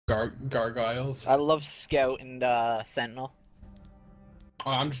Gargoyles. I love Scout and Sentinel.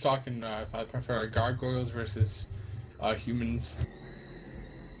 Oh, I'm just talking if I prefer gargoyles versus humans.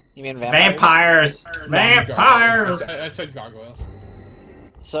 You mean vampires? Vampires! I said gargoyles.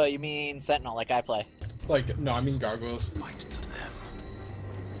 So you mean Sentinel, like I play? Like, no, I mean gargoyles.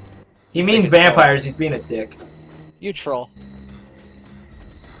 He means vampires, he's being a dick. You troll.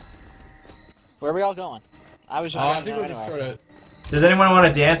 Where are we all going? I was just. I think we're just sort of Does anyone want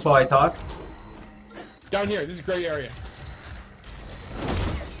to dance while I talk? down here. This is a great area.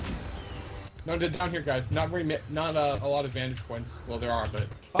 No, down here, guys. Not a lot of vantage points. Well, there are, but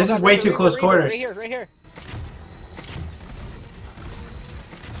This is way too close quarters. Right here, right here.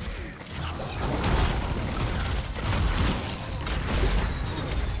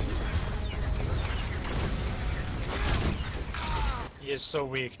 He is so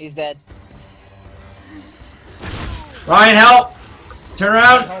weak. He's dead. Ryan, help! Turn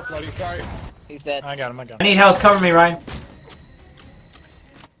around! help, buddy. Sorry. He's dead. I got him, I got I him. need health, cover me, Ryan.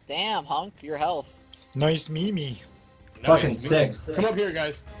 Damn, Hunk, your health. Nice Mimi. Fucking six. Come up here,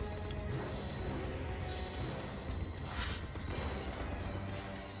 guys.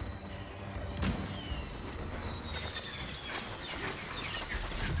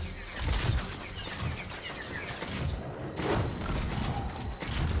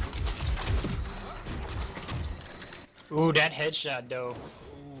 Ooh, that headshot though.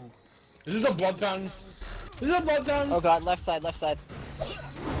 Ooh. Is this a blood fountain? Is this a blood fountain? Oh god, left side, left side.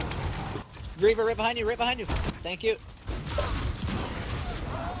 Reaver, right behind you, right behind you. Thank you.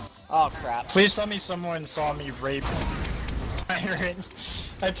 Oh crap. Please tell me someone saw me rape Pirate.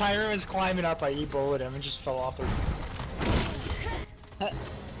 My pirate was climbing up, I e-bullet him and just fell off the...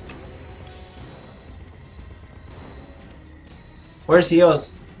 Where's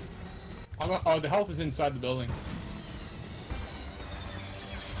heals? Oh, the health is inside the building.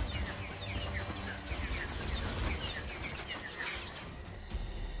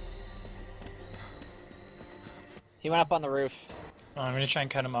 He went up on the roof. Oh, I'm gonna try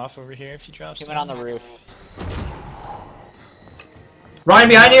and cut him off over here if he drops He went on the roof. Ryan,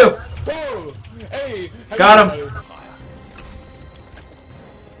 behind you! Whoa! Hey! how Got you him. doing,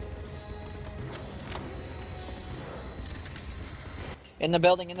 In the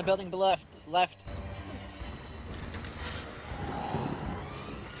building, left, left.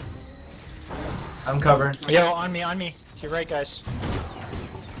 I'm covered. Yo, on me, to your right, guys.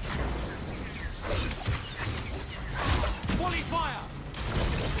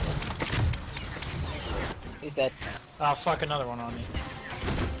 He's dead. Oh, fuck, another one on me.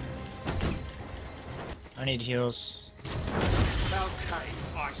 I need heals.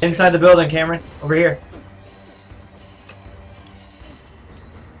 Inside the building, Cameron. Over here.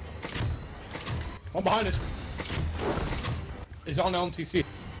 One behind us. He's on LMTC.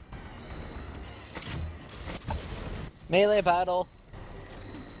 Melee battle.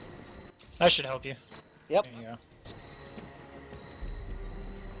 That should help you. Yep. There you go.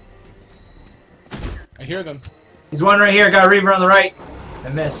 I hear them. He's one right here. Got a Reaver on the right. I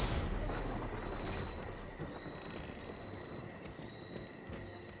missed.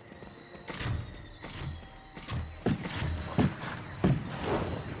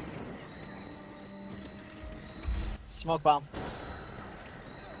 Smoke bomb.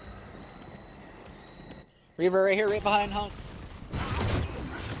 Reaver right here, right behind Hunk.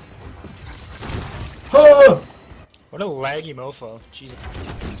 Oh! What a laggy mofo. Jesus.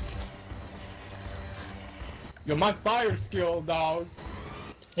 Yo, my fire skill, dog.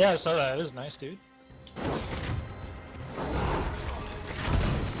 Yeah, I saw that. It was nice, dude.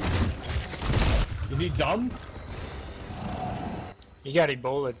 Is he dumb? You got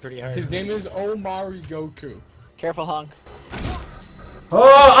Ebola pretty hard. His name is Omari Goku. Careful, Hunk.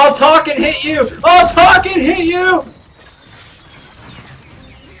 Oh, I'll talk and hit you! I'll talk and hit you!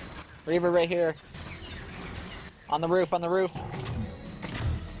 Reaver right here. On the roof, on the roof.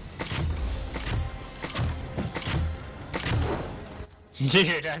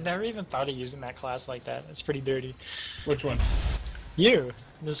 Dude, I never even thought of using that class like that. It's pretty dirty. Which one? You!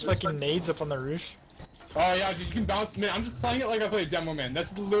 There's fucking nades up on the roof. Oh yeah, dude, you can bounce. Man, I'm just playing it like I play Demo Man.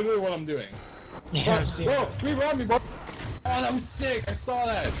 That's literally what I'm doing. Yeah, I've seen Bro, it. Reaver on me, bro. Oh, that was sick. I saw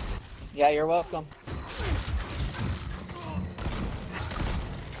that. Yeah, you're welcome.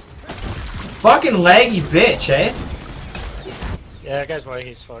 Fucking laggy bitch, eh? Yeah, that guy's laggy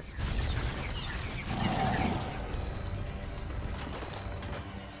as fuck.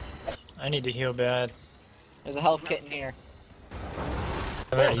 I need to heal bad. There's a health kit in here.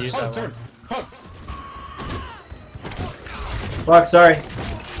 I better use that turn. one. Fuck, sorry.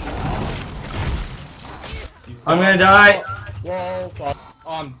 He's I'm down. gonna die. Whoa, fuck.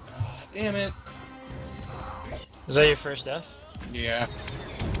 Damn it. Is that your first death? Yeah.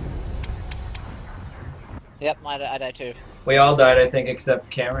 Yep, I died too. We all died, I think, except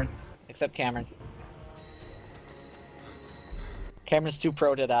Cameron. Except Cameron. Cameron's too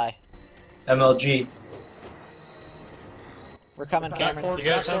pro to die. MLG. We're coming, Cameron. You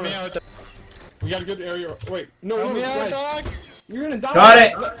guys help me out with the... We got a good area. Wait, no, Help no, me out, guys. dog! You're gonna die. Got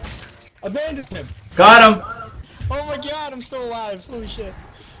it! Abandon him. Got him! Oh my god, I'm still alive. Holy shit.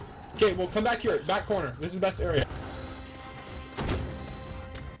 Okay, well, come back here, back corner. This is the best area.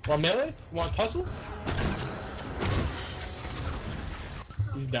 Want melee? Want tussle?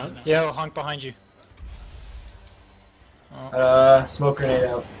 He's down. Yo, Hunk behind you. Smoke grenade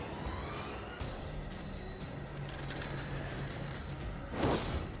out.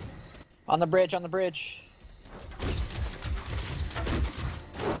 On the bridge, on the bridge.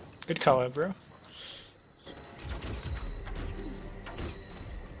 Good call out, bro.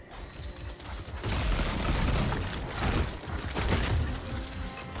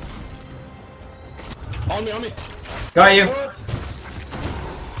 On me, on me. Got you.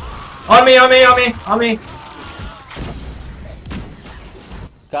 On me, on me, on me, on me.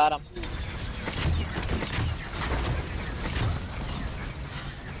 Got him.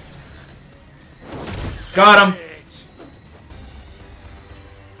 Got him.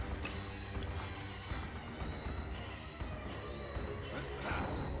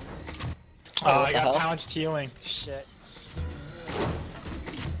 Oh, what I the got hell? pounced healing. Shit.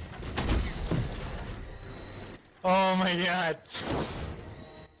 Oh my god.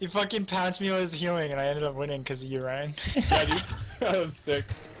 You fucking pounced me while I was healing and I ended up winning because of you, Ryan. Yeah, dude. That was sick.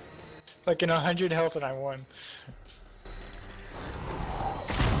 Fucking 100 health and I won.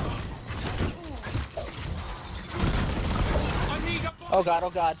 Oh god, oh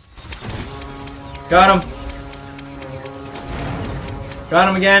god. Got him. Got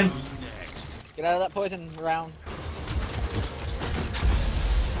him again. Get out of that poison round.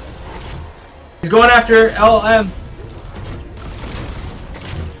 He's going after LM.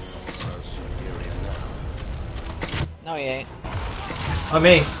 No, he ain't. On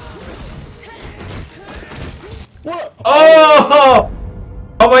me. What? Oh!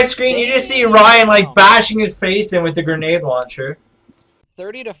 On my screen, you just see Ryan like bashing his face in with the grenade launcher.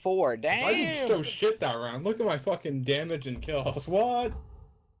 30 to 4. Damn. I did so shit that round. Look at my fucking damage and kills. What?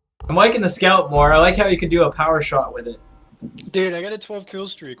 I'm liking the scout more. I like how you can do a power shot with it. Dude, I got a 12 kill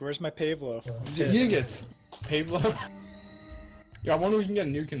streak. Where's my Pavlo? You didn't get Pavlo? Yeah, I wonder if we can get a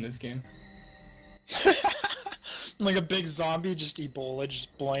nuke in this game. Like a big zombie, just Ebola,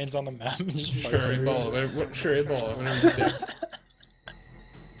 just blinds on the map and just Sure, fights everyone. Ebola. Sure, Ebola. Whatever you say.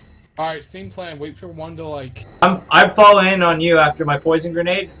 Alright, same plan. Wait for one to like... I'm falling in on you after my poison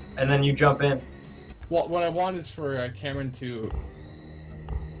grenade, and then you jump in. What I want is for Cameron to...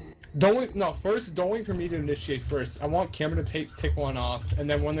 Don't wait, no, first, don't wait for me to initiate first. I want Cameron to tick one off, and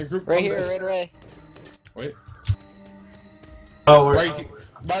then when the group Right comes here, to... right. Wait. Oh, we're... Right,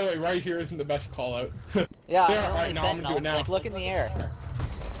 by the way, right here isn't the best call out. Yeah, Yeah, I'm right only now, I'm gonna do it now. Like, look in the air.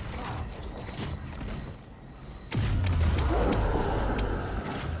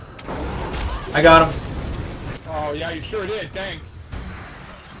 I got him. Oh, yeah, you sure did. Thanks.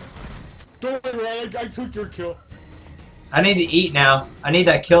 Don't worry, Ryan, I took your kill. I need to eat now. I need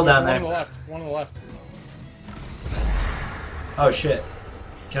that kill down One on the there. left. One on the left. Oh shit.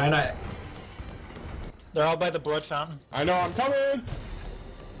 Can I not? They're all by the blood fountain. I know, I'm coming!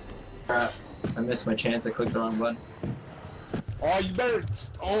 Crap. I missed my chance. I clicked the wrong button. Oh, you better...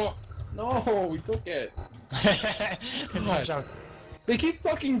 Oh, no, we took it. Nice job. They keep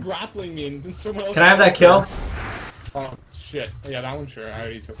fucking grappling me and then someone else... Can I have that kill? Oh, shit. Yeah, that one, sure. I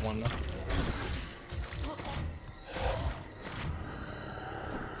already took one, though.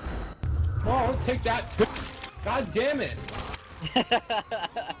 No, I'll take that, too. God damn it.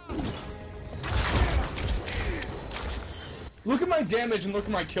 Look at my damage and look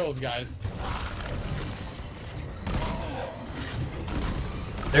at my kills, guys.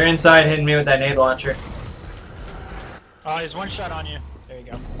 They're inside hitting me with that nade launcher. Oh, there's one shot on you. There you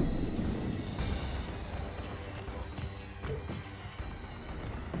go.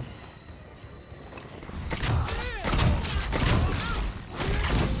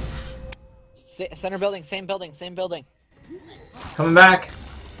 Center building, same building, same building. Coming back.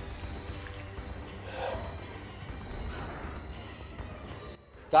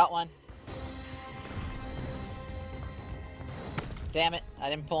 Got one. Damn it, I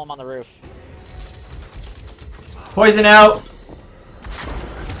didn't pull him on the roof. Poison out.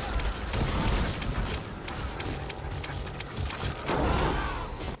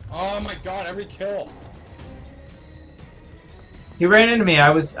 Oh my god, every kill. He ran into me.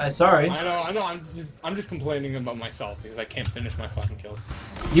 I was sorry. I know. I'm just complaining about myself because I can't finish my fucking kills.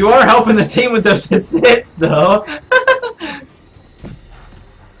 You are helping the team with those assists, though.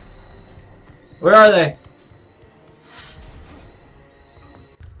 Where are they?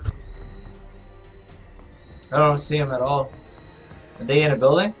 I don't see them at all. Are they in a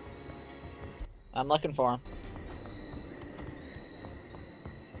building? I'm looking for him.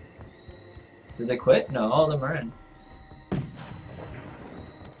 Did they quit? No, all of them are in.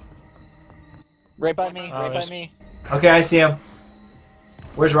 Right by me. Oh, Right by there's- me. Okay, I see him.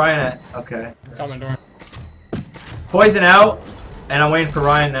 Where's Ryan at? Okay. I'm coming, door. Poison out, and I'm waiting for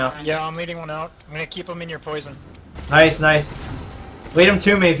Ryan now. Yeah, I'm leading one out. I'm gonna keep him in your poison. Nice, nice. Lead him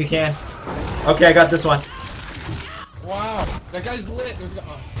to me if you can. Okay, I got this one. Wow, that guy's lit. There's a guy.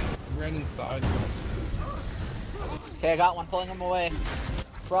 Oh, he ran inside. Okay, I got one. Pulling him away.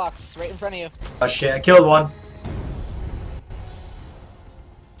 Rocks, right in front of you. Oh shit, I killed one.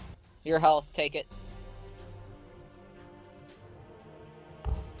 Your health, take it.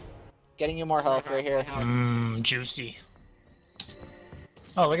 Getting you more health right here. Mmm, juicy.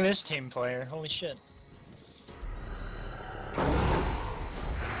 Oh, look at this team player. Holy shit.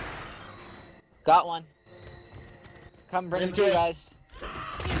 Got one. Come bring him Into to you it. guys.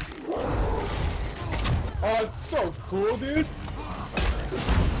 Oh, it's so cool, dude.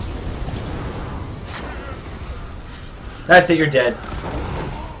 That's it, you're dead.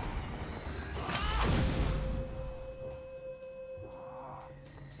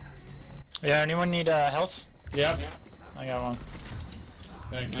 Yeah, anyone need health? Yep. I got one.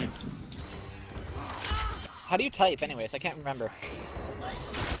 Thanks. How do you type anyways? I can't remember.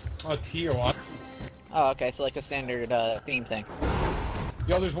 Oh, T or what? Oh, okay, so like a standard theme thing.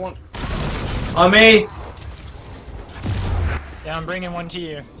 Yo, there's one. On me! Yeah, I'm bringing one to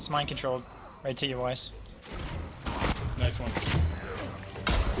you. It's mind controlled. Right to you, Weiss. Nice one.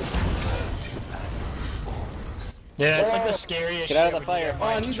 Yeah, it's like the scariest Get out of shit the when you fire. get Oh,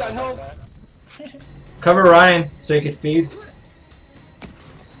 I mind need that controlled help. like that. Cover Ryan so you can feed.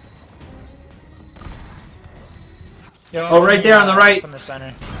 Yo, Oh, right there on the right. From the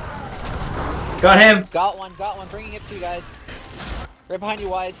center. Got him! Got one, bringing it to you guys. Right behind you,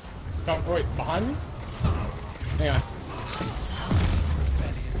 Wise. Come, wait, behind me? Hang on.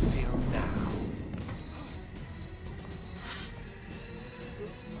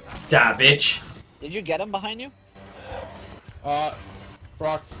 Da, bitch. Did you get him behind you?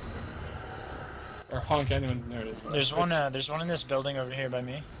 Rocks. Or honk anyone. There it is. There's one in this building over here by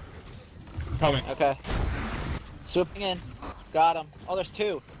me. Coming. Okay. Swooping in. Got him. Oh, there's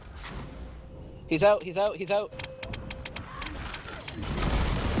two. He's out, he's out, he's out.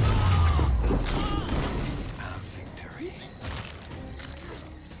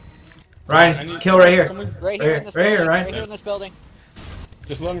 I Ryan, need kill right here. someone- Right here in this Right here, building. Ryan. Right here in this building.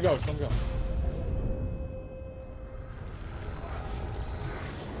 Just let him go. Just let him go.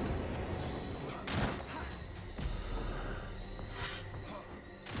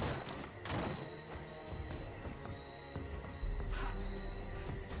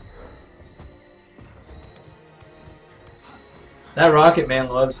 That Rocket Man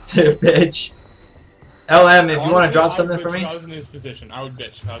loves to bitch. LM, if you want to drop something for me. If I was in his position, I would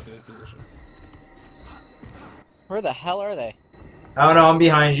bitch if I was in his position. Where the hell are they? I don't know, I'm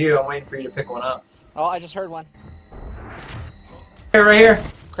behind you. I'm waiting for you to pick one up. Oh, I just heard one. Here, right here.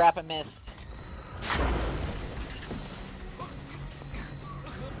 Crap, I missed.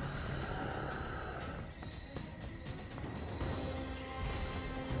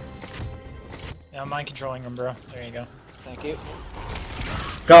 Yeah, I'm mind controlling him, bro. There you go. Thank you.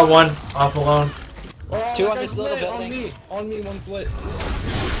 Got one off alone. Oh, Two that on guy's this little lit. building. On me, one's lit.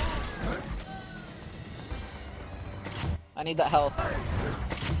 I need that health.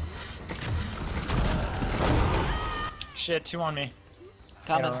 Shit, two on me.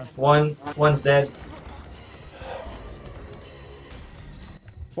 Coming. Yeah, One's dead.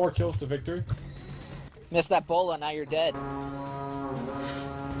 4 kills to victory. Missed that bola, now you're dead.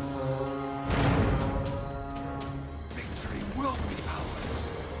 Victory will be ours.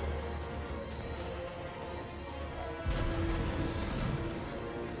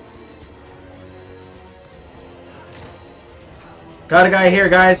 Got a guy here,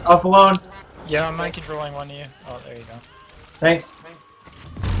 guys. Off alone. Yeah, I'm mind controlling one of you. Oh, there you go. Thanks.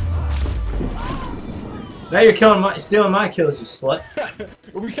 Now you're stealing my kills, you slut.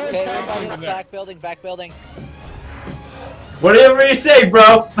 We can't Okay, tag team in there. back building, back building. Whatever you say,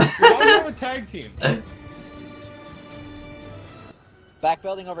 bro. Why do we have a tag team? Back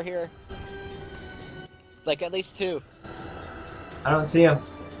building over here. Like at least two. I don't see him.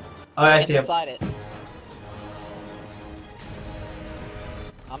 Oh, I see him. Inside it.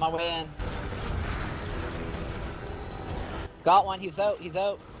 On my way in. Got one. He's out. He's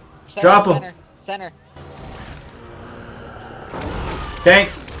out. Center, Drop him. Center. Center.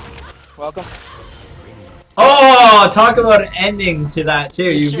 Thanks. Welcome. Oh, talk about an ending to that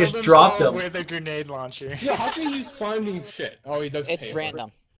too. You just dropped him. With a grenade launcher. Yeah, how can he's finding shit? Oh, he does. It's pay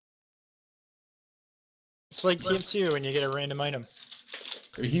random. It's like TF2 when you get a random item.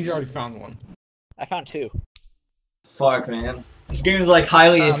 He's already found one. I found 2. Fuck, man. This game is like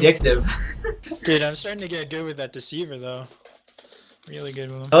highly addictive. Dude, I'm starting to get good with that deceiver though. Really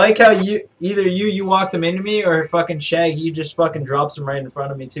good with him. I like how either you walk them into me, or fucking Shag, he just fucking drops them right in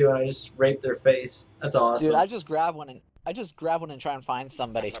front of me too, and I just rape their face. That's awesome. Dude, I just grab one and try and find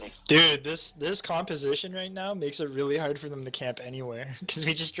somebody. Dude, this composition right now makes it really hard for them to camp anywhere because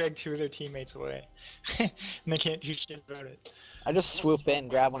we just dragged 2 of their teammates away, and they can't do shit about it. I just swoop in,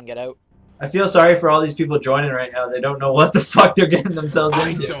 grab one, get out. I feel sorry for all these people joining right now. They don't know what the fuck they're getting themselves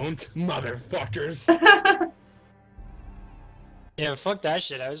into. I don't, motherfuckers. Yeah, fuck that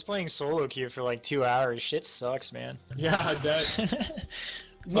shit. I was playing solo queue for like 2 hours. Shit sucks, man. Yeah, I bet.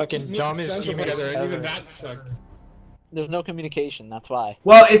 Fucking dumbest teammates and ever. even that sucked. There's no communication, that's why.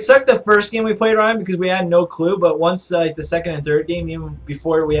 Well, it sucked the first game we played, Ryan, because we had no clue. But once like the second and third game, even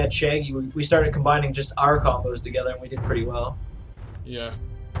before we had Shaggy, we started combining just our combos together, and we did pretty well. Yeah.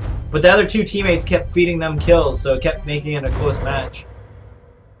 But the other 2 teammates kept feeding them kills, so it kept making it a close match.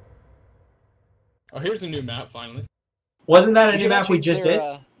 Oh, here's a new map finally. Wasn't that a new map we just did?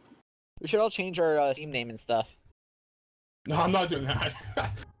 We should all change our team name and stuff. No, I'm not doing that.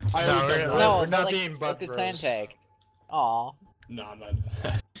 We're not like, being butt the bros. clan tag. Aw. No, I'm not doing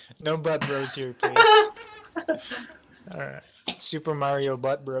that. No butt bros here, please. Alright. Super Mario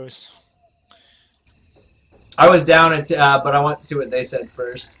butt bros. I was down at, but I want to see what they said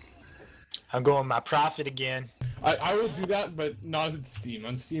first. I'm going my profit again. I will do that, but not on Steam.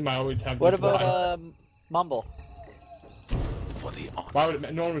 On Steam, I always have. What these about lives. Mumble? Why would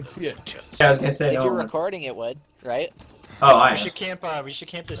it, no one would see it? Yeah, I was gonna say If no. you're recording, it would, right? Oh, I We know. should camp. We should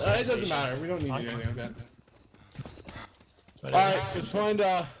camp this. It doesn't matter. We don't need to do anything like that. All right, let's find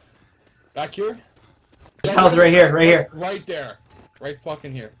back here. There's health right here, right here. Right there, right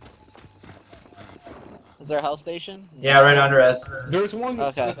fucking here. Is there a health station? Yeah, right under us. There's one.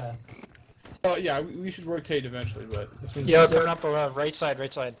 Okay. Oh yeah, we should rotate eventually, but this one's. Yo, coming up right side,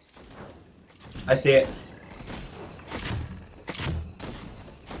 right side. I see it.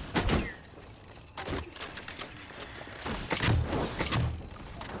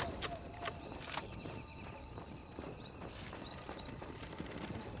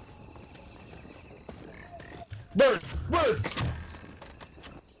 Bird, bird.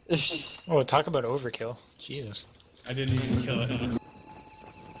 Oh, talk about overkill. Jesus. I didn't even kill it.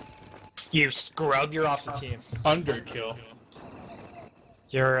 You scrub, you're off the team. Underkill.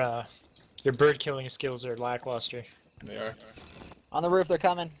 Your bird killing skills are lackluster. They are. On the roof, they're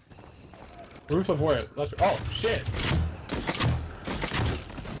coming. Roof of where? Oh shit.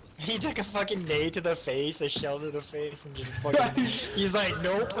 He took a fucking nade to the face, a shell to the face, and just fucking. He's like,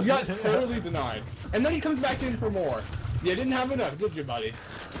 nope. You got totally denied. And then he comes back in for more. You didn't have enough, did you, buddy?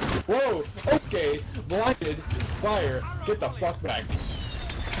 Whoa, okay, blinded, fire, get the fuck back.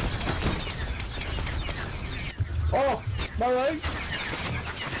 Oh, my leg?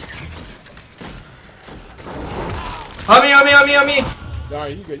 On me!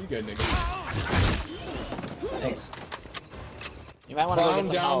 Alright, you good, nigga. Thanks. You might want to go Clown get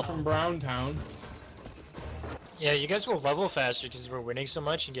some down help. from Browntown. Yeah, you guys will level faster because we're winning so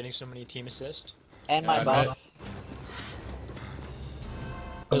much and getting so many team assists. And my I buff. bet.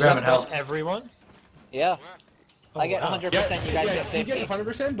 I'm Does that grabbing help. buff everyone? Yeah. Oh, I get wow. 100%, Yeah, you guys yeah, get he 50. gets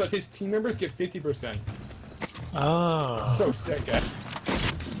 100%, but his team members get 50%. Oh. So sick, eh?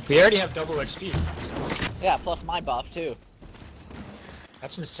 We already have double XP. Yeah, plus my buff too.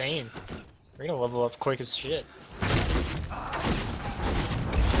 That's insane. We're gonna level up quick as shit.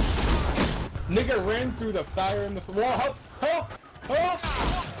 Nigga ran through the fire in the wall. Help! Help! Help!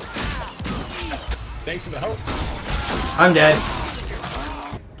 Thanks for the help. I'm dead.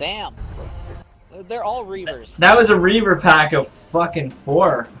 Damn. They're all Reavers. That was a Reaver pack of fucking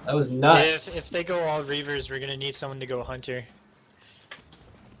 4. That was nuts. If they go all Reavers, we're gonna need someone to go Hunter.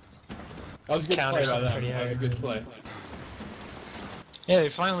 That was a good Counters play by them them. pretty That was a hard. good play. Yeah, they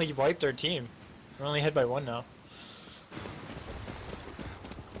finally wiped our team. We're only ahead by 1 now.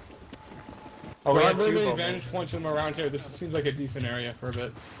 Oh, We we have have really 2 many bowmen. advantage points from around here. This seems like a decent area for a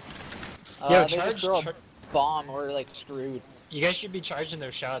bit. Yo, They just throw a bomb, we're like screwed. You guys should be charging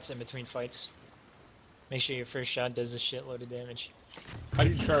those shots in between fights. Make sure your first shot does a shitload of damage. How do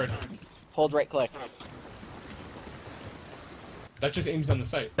you charge? Hold right click. That just aims on the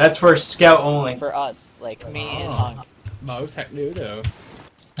site. That's for scout only. For us, like me and Oh. Hunk. Most heck no though.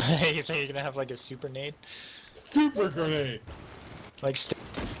 You think you're gonna have like a super nade? Super grenade. Like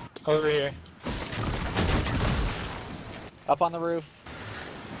over here. Up on the roof.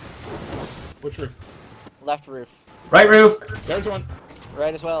 Which roof? Left roof. Right roof. There's one.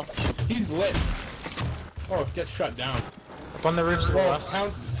 Right as well. He's lit. Oh, it gets shut down. Up on the roof to the Oh, left.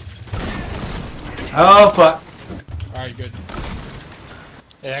 pounce. Oh fuck. Alright, good.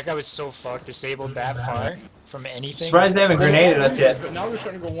 Yeah, that guy was so fucked. Disabled that far from anything. Surprised they haven't grenaded us yet. But now we're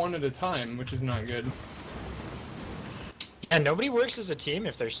starting to go one at a time, which is not good. Yeah, nobody works as a team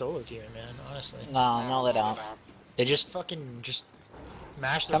if they're solo queuing, man. Honestly, No, they don't. they just fucking just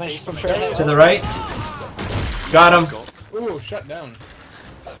mash their Coming face from on straight the ahead. To the right. Got him. Ooh, shut down.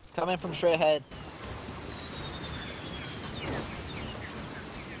 Coming from straight ahead.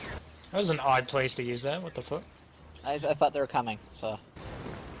 That was an odd place to use that. What the fuck? I thought they were coming, so.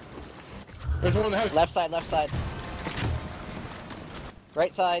 There's one in the house. Left side, left side.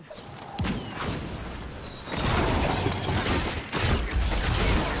 Right side.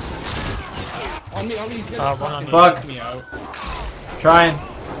 On me, he's One gonna on fucking Fuck. take me out. Trying.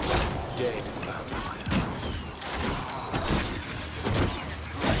 Dead vampire.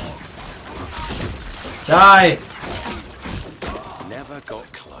 Die. Never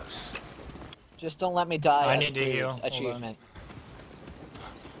got close. Just don't let me die. I as need to the heal. Hold on. Achievement.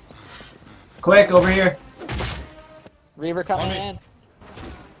 Quick, over here. Reaver coming On me. in.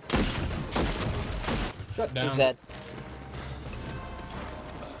 Shut down. He's dead.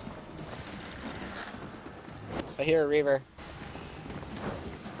 I hear a Reaver.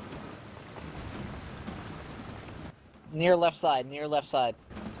 Near left side, near left side.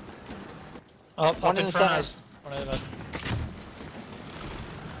 Oh, One up in in the front of center. us. One of them.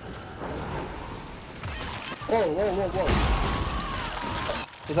 Whoa, whoa, whoa,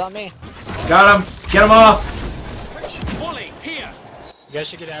 whoa. He's on me. Got him. Get him off. Wally, here! You guys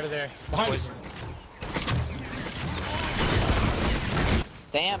should get out of there. Behind Poison.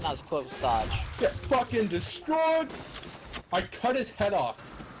 Damn, that was a close dodge. Get fucking destroyed. I cut his head off.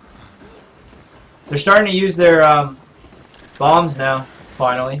 They're starting to use their bombs now.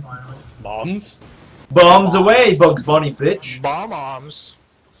 Finally. Bombs? Bombs away, Bugs Bunny, bitch. Bombs.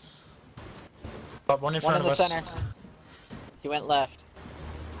 But one in One front in of the us. center. He went left.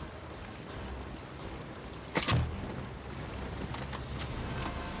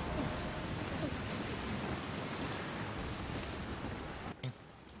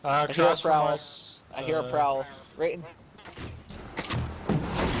 I hear a Across from prowl. us. I hear a prowl. Right in.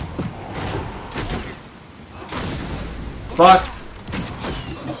 Fuck.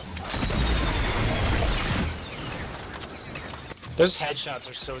 Those headshots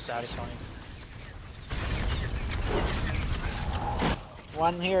are so satisfying.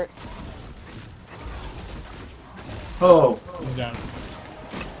 One here. Oh. He's down.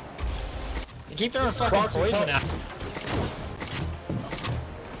 You keep throwing fucking Box is poison up. at.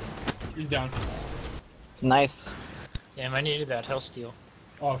 He's down. Nice. Damn, I needed that hell steal.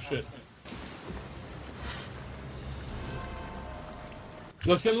 Oh shit.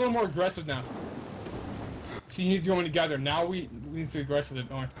 Let's get a little more aggressive now. See, you need to go in together. Now we need to aggressive it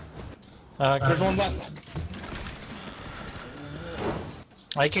more. There's one left.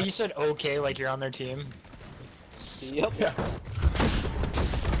 Like you said, okay, like you're on their team. Yep. Yeah.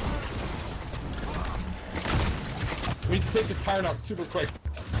 We need to take this tire out super quick.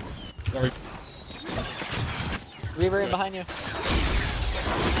 There we Reaver in behind you.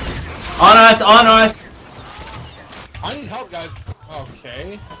 On us, on us. I need help, guys.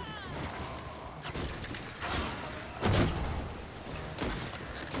 Okay.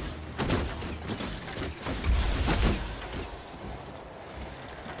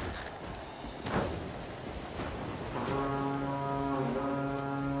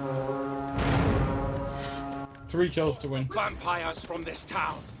 Three kills to win. Vampires from this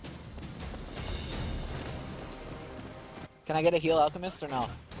town. Can I get a heal alchemist or no?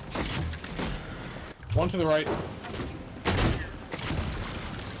 One to the right.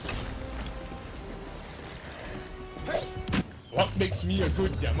 What makes me a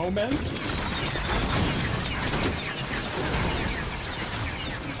good demo man?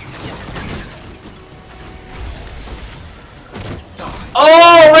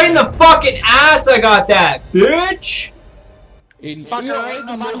 Oh, right in the fucking ass I got that, bitch! In Fucker, right in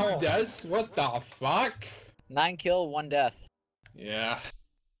the most butthole. deaths? What the fuck? 9 kill, 1 death. Yeah.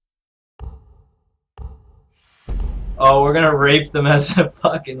 Oh, we're gonna rape them as a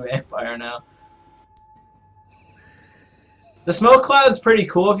fucking vampire now. The smoke cloud's pretty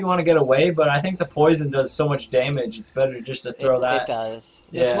cool if you want to get away, but I think the poison does so much damage. It's better just to throw that. It does.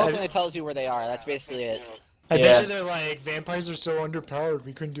 The Yeah. smoke only tells you where they are. That's basically it. I Yeah. bet you they're like, vampires are so underpowered,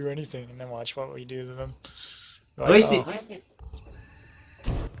 we couldn't do anything, and then watch what we do to them. At least oh.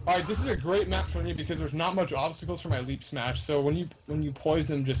 Alright, this is a great map for me because there's not much obstacles for my leap smash, so when you poise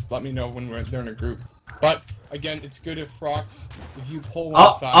them, just let me know when they're in a group. But, again, it's good if Frox, if you pull one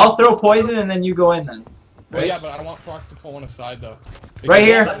aside... I'll throw poison and then you go in then. Well, yeah, but I don't want Frox to pull one aside, though. Right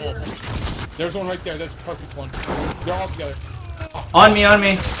here. There's one right there, that's a perfect one. They're all together. Oh. On me, on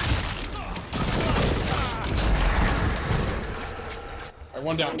me. Alright,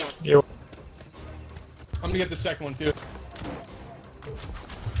 one down. Yeah. I'm gonna get the second one, too.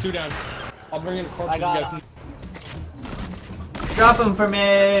 2 down. I'll bring in a corpse I if you got guys him. need. Drop him for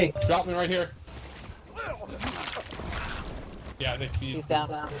me. Drop me right here. Yeah, they feed. He's down.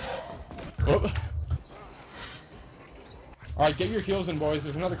 Oh. Alright, get your heals in, boys.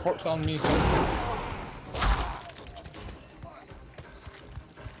 There's another corpse on me.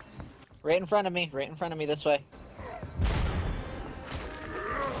 Right in front of me. Right in front of me this way.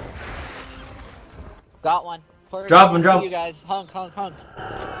 Got one. Drop him, drop him. You guys. Hunk, hunk, hunk.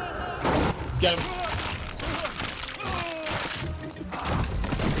 Let's get him.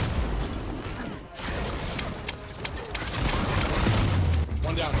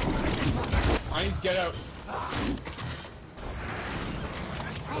 One down. I need to get out.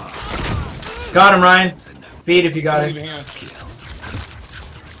 Got him, Ryan. Feed if you got Leave it. a hand.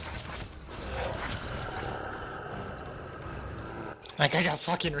 Like, I got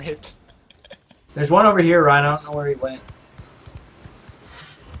fucking ripped. There's one over here, Ryan. I don't know where he went.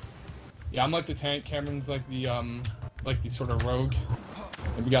 Yeah, I'm like the tank. Cameron's like the sort of rogue.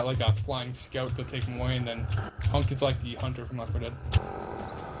 And we got like a flying scout to take him away, and then Hunk is like the hunter from Left 4 Dead.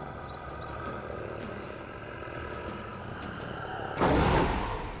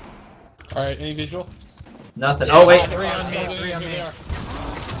 Alright, any visual? Nothing. Oh, wait. 3 on me, 3 on me.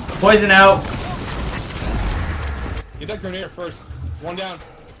 Poison out. Get that grenadier first. One down.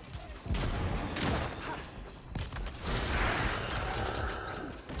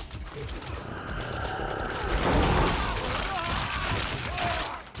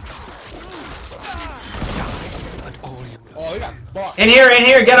 Oh, they got fucked. In here,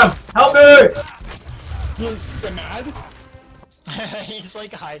 get him. Help me. You're mad? He's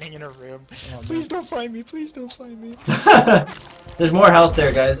like hiding in a room. Oh, Please don't find me, please don't find me. There's more health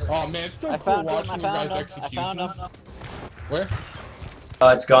there, guys. Oh man, it's so I cool found him, watching I you found guys' him, I found him. executions. Where? Oh,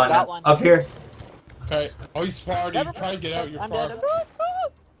 it's gone Got now. one. Up here. Okay. Oh, he's far, dude. Never Try to get out. You're I'm far. dead.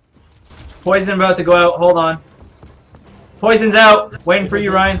 Poison about to go out. Hold on. Poison's out. Waiting for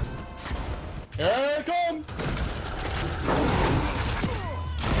you, Ryan. Here I come!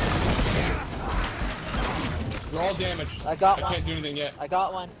 They're all damaged. I got one. can't do anything yet. I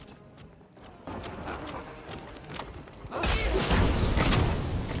got one.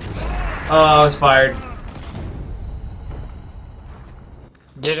 Oh, I was fired.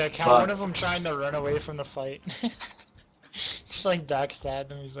 Did I count Fuck. one of them trying to run away from the fight? Just like backstabbed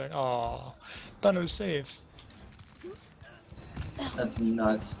him. He's like, oh, thought it was safe. That's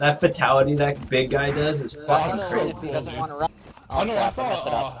nuts. That fatality that big guy does is Oh, fucking that's crazy. so If he cool, doesn't dude. want to run. Oh no, I crap, saw messed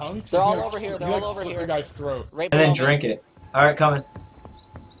it up. Hunks. They're all He, like, over here, he, they're like, all over slit here. the guy's throat. Right And then below me. drink it. Alright, coming.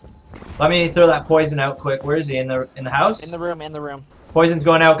 Let me throw that poison out quick. Where is he? In the house? In the room, in the room. Poison's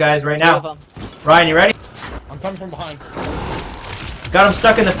going out, guys, right Two of now. them. Ryan, you ready? I'm coming from behind. Got him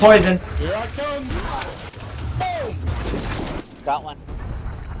stuck in the poison. Here I come! Boom! Got one.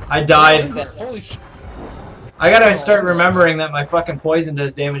 I died. Holy shit. I gotta start remembering that my fucking poison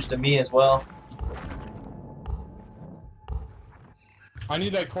does damage to me as well. I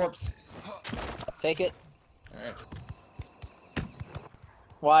need that corpse. Take it. Alright.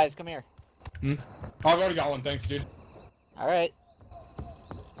 Wise, come here. Oh, I've already got one. Thanks, dude. Alright.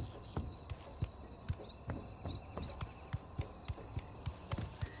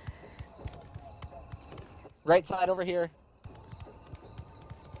 Right side over here.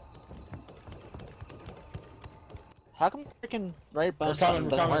 How come freaking right bump coming, we're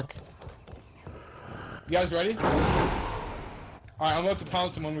doesn't coming. work? You guys ready? Alright, I'm about to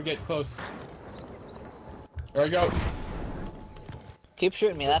pounce him when we get close. There we go. Keep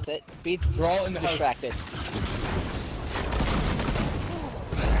shooting me, that's it. Be We're all in the house. distracted.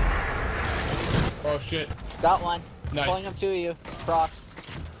 Oh shit. Got one. Nice. Pulling up two of you. Procs.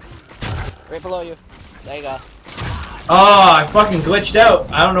 Right below you. There you go. Oh, I fucking glitched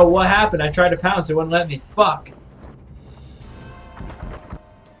out. I don't know what happened. I tried to pounce. It wouldn't let me. Fuck.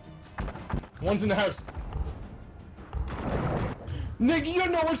 One's in the house. Nigga, you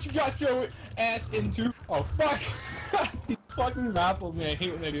know what you got your ass into. Oh fuck. fucking baffles me. I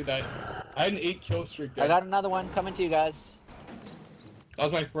hate when they do that. I had an 8 kill streak there. I got another one coming to you guys. That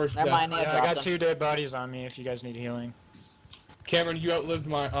was my first Never death. mind, Yeah, I dropped got him. 2 dead bodies on me if you guys need healing. Cameron, you outlived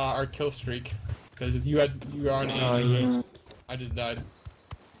my our kill streak because you were on 8. Oh, yeah. I just died.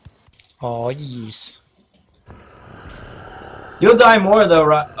 Oh, yes. You'll die more though,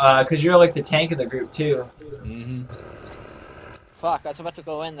 because you're like the tank of the group too. Mm-hmm. Fuck, I was about to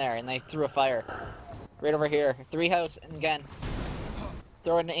go in there and they threw a fire. Right over here. 3 house and again.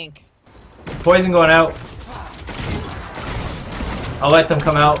 Throw in the ink. Poison going out. I'll let them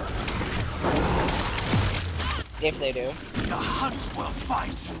come out. If they do. The hunt will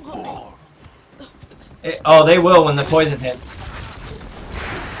find you all. Oh, they will when the poison hits.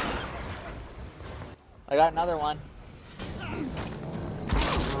 I got another one.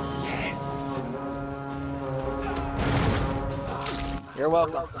 Yes. You're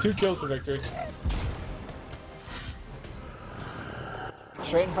welcome. 2 kills for victory.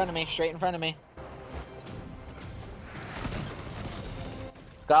 Straight in front of me, straight in front of me.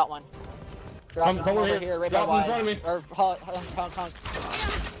 Got one. Drop Come him over over here. here, right Drop by him in front of Wise. me. Or Hong Kong.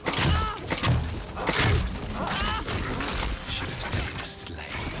 Should have stayed a slave.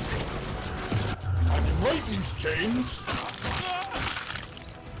 I can break these chains.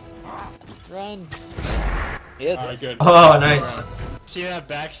 Run. Yes. Alright, good. Oh, nice. See that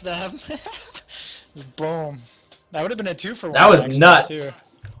backstab? Boom. That would have been a 2-for-1. That was backstab, nuts. too.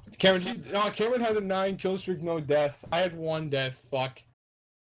 Cameron, Cameron had a 9 kill streak, no death. I had 1 death. Fuck.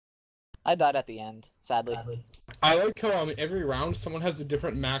 I died at the end, sadly. I like how every round someone has a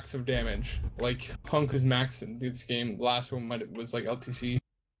different max of damage. Like Punk was max in this game. The last one was like LTC.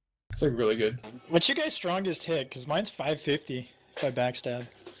 It's like really good. What's your guys' strongest hit? Because mine's 550 by backstab.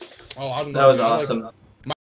 Oh, I don't know. That was I like- awesome.